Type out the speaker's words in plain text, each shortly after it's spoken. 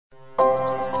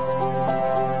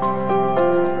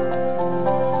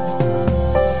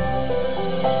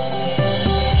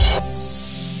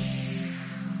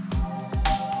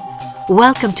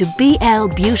Welcome to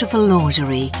BL Beautiful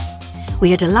Lingerie.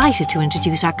 We are delighted to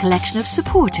introduce our collection of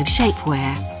supportive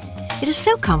shapewear. It is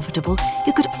so comfortable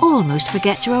you could almost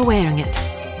forget you are wearing it,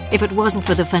 if it wasn't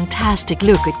for the fantastic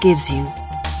look it gives you.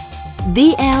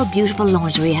 BL Beautiful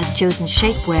Lingerie has chosen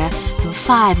shapewear from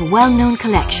 5 well-known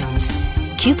collections: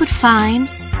 Cupid Fine,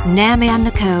 Nerme and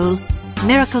Nicole,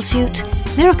 Miracle Suit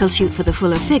for the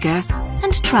fuller figure,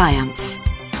 and Triumph.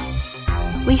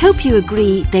 We hope you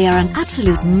agree they are an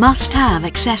absolute must-have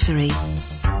accessory.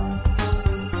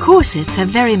 Corsets have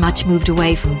very much moved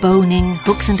away from boning,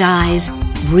 hooks and eyes,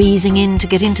 breathing in to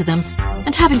get into them,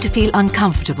 and having to feel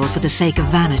uncomfortable for the sake of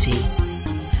vanity.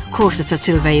 Corsets are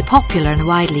still very popular and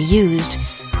widely used,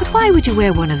 but why would you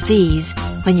wear one of these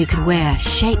when you can wear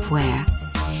shapewear?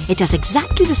 It does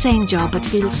exactly the same job but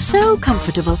feels so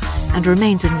comfortable and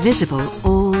remains invisible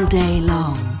all day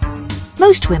long.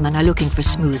 Most women are looking for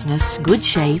smoothness, good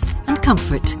shape and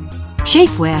comfort.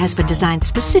 Shapewear has been designed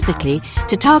specifically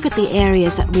to target the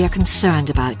areas that we are concerned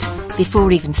about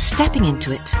before even stepping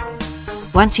into it.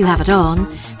 Once you have it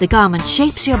on, the garment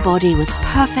shapes your body with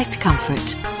perfect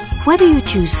comfort. Whether you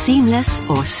choose seamless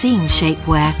or seam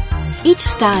shapewear, each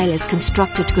style is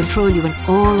constructed to control you in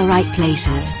all the right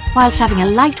places, whilst having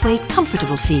a lightweight,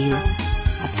 comfortable feel.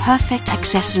 A perfect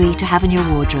accessory to have in your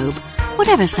wardrobe,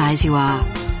 whatever size you are.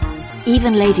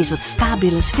 Even ladies with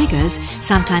fabulous figures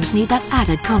sometimes need that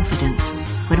added confidence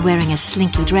when wearing a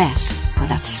slinky dress for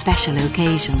that special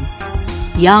occasion.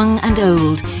 Young and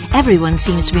old, everyone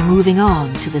seems to be moving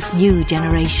on to this new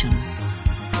generation.